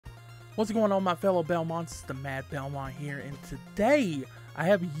What's going on, my fellow Belmonts? It's the Mad Belmont here, and today I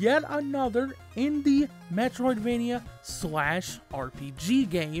have yet another indie Metroidvania / RPG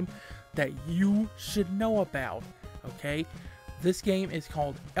game that you should know about, okay? This game is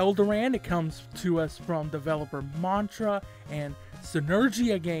called Elderand. It comes to us from developer Mantra and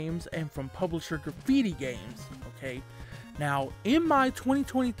Synergia Games and from publisher Graffiti Games, okay? Now, in my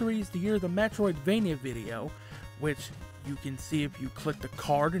 2023 is the year of the Metroidvania video, which you can see if you click the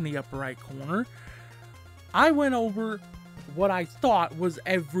card in the upper right corner, I went over what I thought was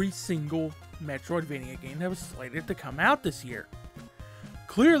every single Metroidvania game that was slated to come out this year.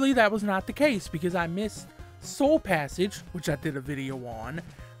 Clearly, that was not the case because I missed Soul Passage, which I did a video on.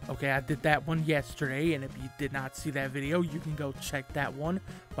 Okay, I did that one yesterday, and if you did not see that video, you can go check that one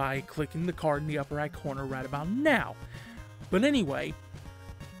by clicking the card in the upper right corner right about now. But anyway,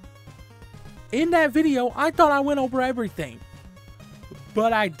 in that video, I thought I went over everything,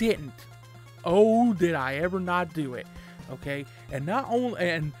 but I didn't. Oh, did I ever not do it? Okay, and not only,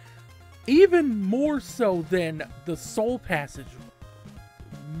 and even more so than the Soul Passage,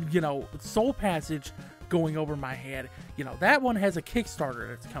 Soul Passage going over my head. That one has a Kickstarter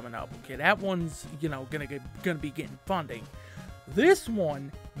that's coming up. Okay, that one's gonna be getting funding. This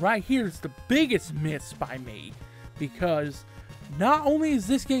one right here is the biggest miss by me, because not only is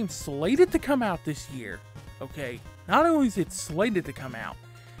this game slated to come out this year, okay, not only is it slated to come out,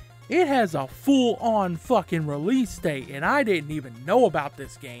 it has a full-on fucking release date, and I didn't even know about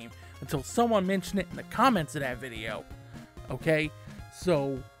this game until someone mentioned it in the comments of that video, okay?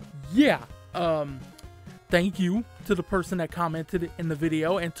 So, yeah, thank you to the person that commented in the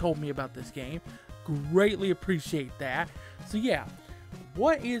video and told me about this game. Greatly appreciate that. So, yeah,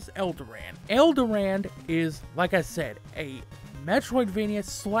 what is Elderand? Elderand is, like I said, a Metroidvania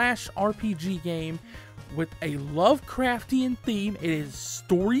 / RPG game with a Lovecraftian theme. It is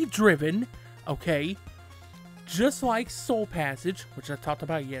story driven, okay, just like Soul Passage, which I talked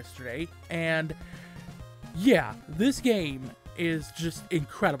about yesterday. And yeah, this game is just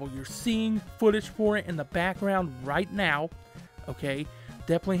incredible. You're seeing footage for it in the background right now, okay?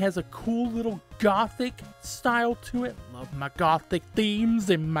 Definitely has a cool little gothic style to it. Love my gothic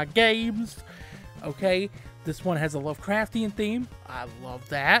themes in my games, okay? This one has a Lovecraftian theme. I love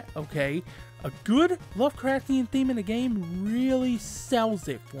that, okay? A good Lovecraftian theme in a game really sells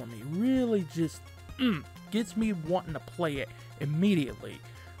it for me. Really just gets me wanting to play it immediately,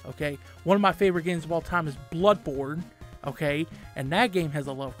 okay? One of my favorite games of all time is Bloodborne, okay? And that game has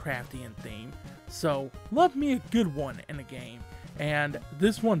a Lovecraftian theme. So, love me a good one in a game. And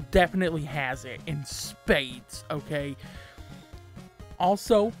this one definitely has it in spades, okay?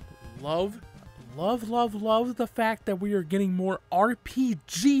 Also, love the fact that we are getting more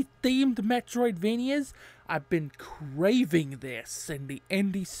RPG-themed Metroidvanias. I've been craving this in the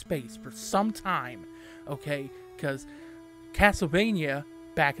indie space for some time, okay? Because Castlevania,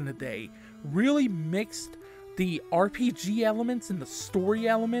 back in the day, really mixed the RPG elements and the story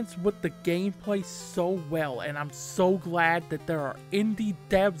elements with the gameplay so well. And I'm so glad that there are indie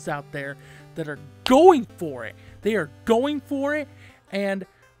devs out there that are going for it. They are going for it, and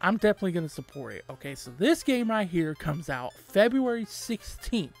I'm definitely going to support it, okay? So this game right here comes out February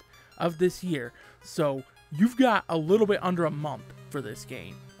 16th of this year. So you've got a little bit under a month for this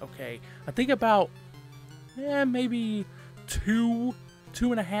game, okay? I think about, maybe two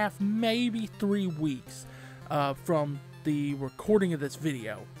and a half, maybe 3 weeks from the recording of this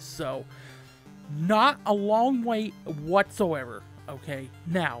video. So not a long wait whatsoever, okay?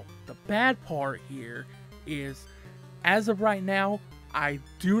 Now, the bad part here is, as of right now, I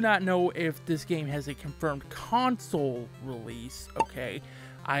do not know if this game has a confirmed console release, okay?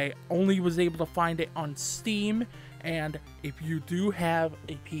 I only was able to find it on Steam, and if you do have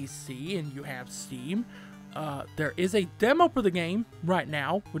a PC and you have Steam, there is a demo for the game right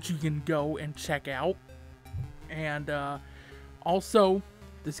now, which you can go and check out. And also,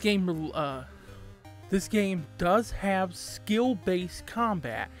 this game does have skill-based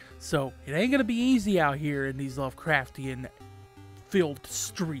combat, so it ain't gonna be easy out here in these Lovecraftian filled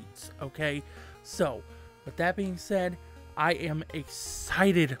streets, okay? So, with that being said, I am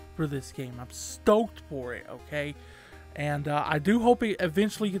excited for this game. I'm stoked for it, okay? And I do hope it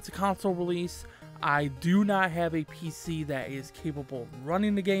eventually gets a console release. I do not have a PC that is capable of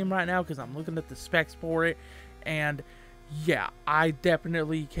running the game right now because I'm looking at the specs for it. And yeah, I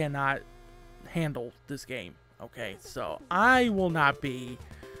definitely cannot handle this game, okay? So I will not be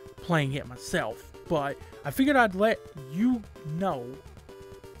playing it myself. But I figured I'd let you know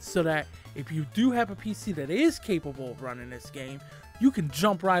so that if you do have a PC that is capable of running this game, you can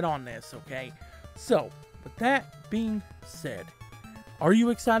jump right on this, okay? So, with that being said, Are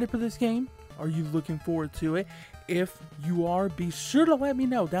you excited for this game? Are you looking forward to it? If you are, be sure to let me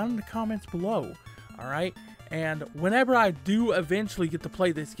know down in the comments below. Alright? And whenever I do eventually get to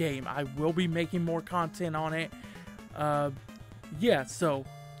play this game, I will be making more content on it. Yeah, so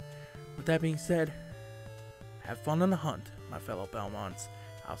with that being said, have fun on the hunt, my fellow Belmonts.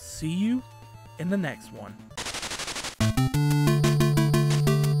 I'll see you in the next one.